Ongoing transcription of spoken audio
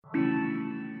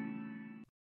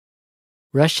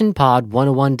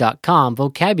RussianPod101.com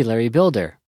Vocabulary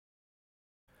Builder.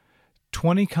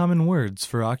 20 common words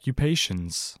for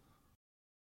occupations.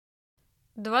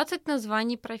 20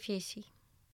 названий профессий.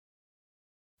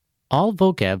 All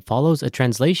vocab follows a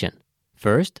translation.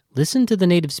 First, listen to the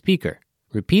native speaker.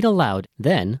 Repeat aloud,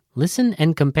 then listen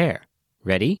and compare.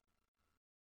 Ready?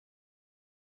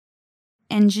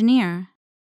 Engineer.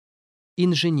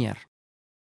 Инженер.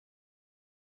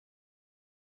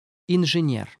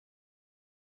 Инженер.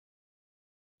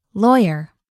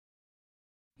 Lawyer.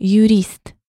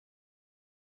 Юрист.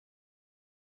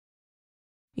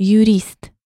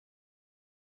 Юрист.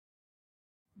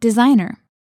 Designer.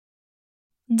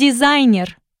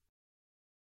 Дизайнер.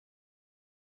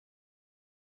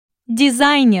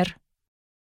 Дизайнер.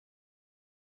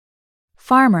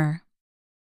 Farmer.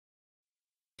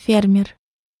 Фермер.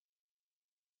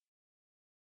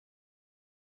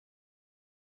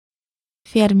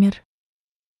 Фермер.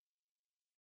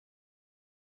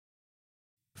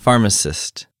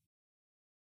 Pharmacist.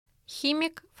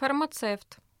 Химик,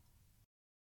 фармацевт.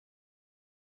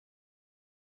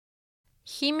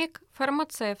 Химик,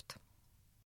 фармацевт.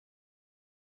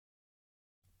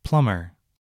 Plumber.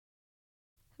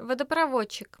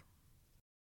 Водопроводчик.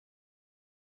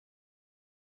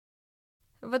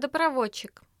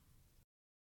 Водопроводчик.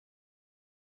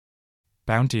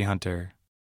 Bounty hunter.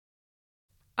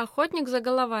 Охотник за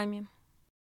головами.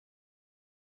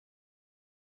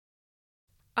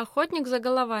 Охотник за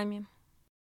головами.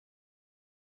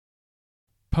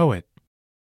 Poet.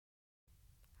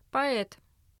 Поэт.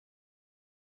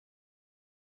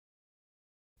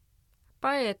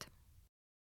 Поэт.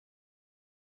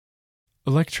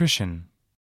 Electrician.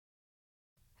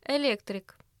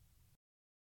 Электрик.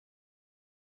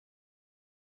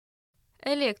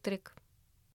 Электрик.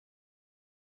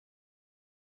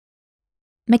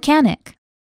 Mechanic.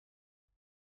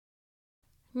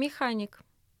 Механик.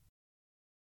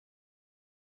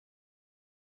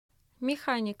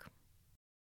 Механик.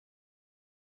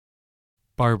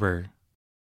 Barber.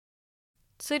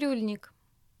 Цирюльник.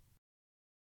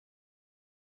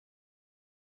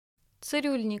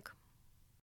 Цирюльник.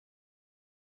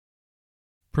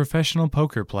 Professional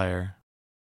poker player.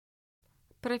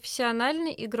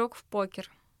 Профессиональный игрок в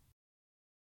покер.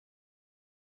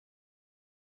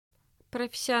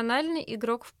 Профессиональный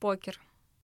игрок в покер.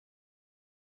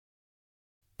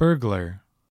 Burglar.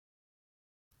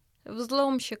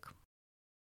 Взломщик.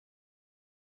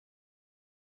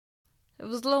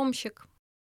 Взломщик.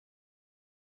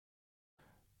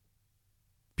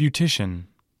 Beautician.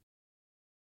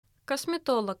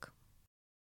 Косметолог.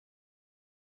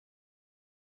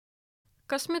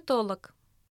 Косметолог.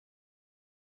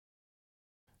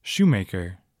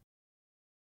 Shoemaker.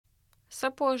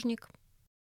 Сапожник.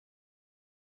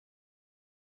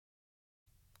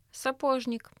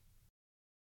 Сапожник.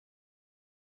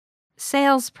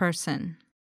 Salesperson.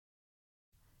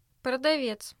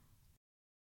 Продавец.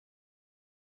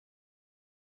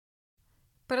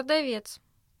 Продавец.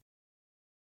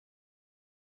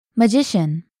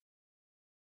 Magician.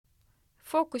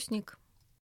 Фокусник.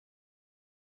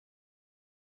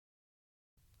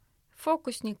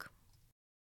 Фокусник.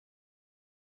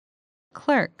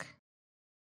 Clerk.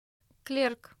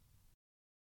 Клерк.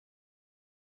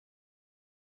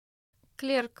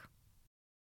 Клерк.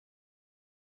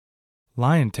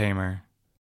 Lion tamer.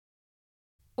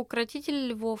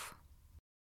 Укротитель львов.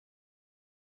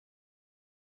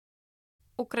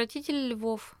 Укротитель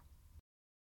львов.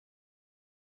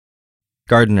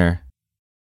 Gardener.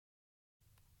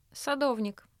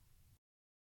 Садовник.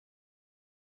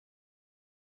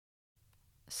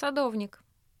 Садовник.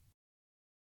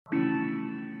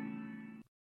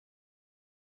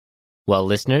 Well,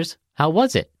 listeners, how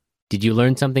was it? Did you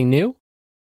learn something new?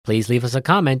 Please leave us a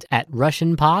comment at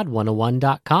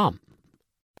RussianPod101.com.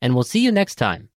 And we'll see you next time.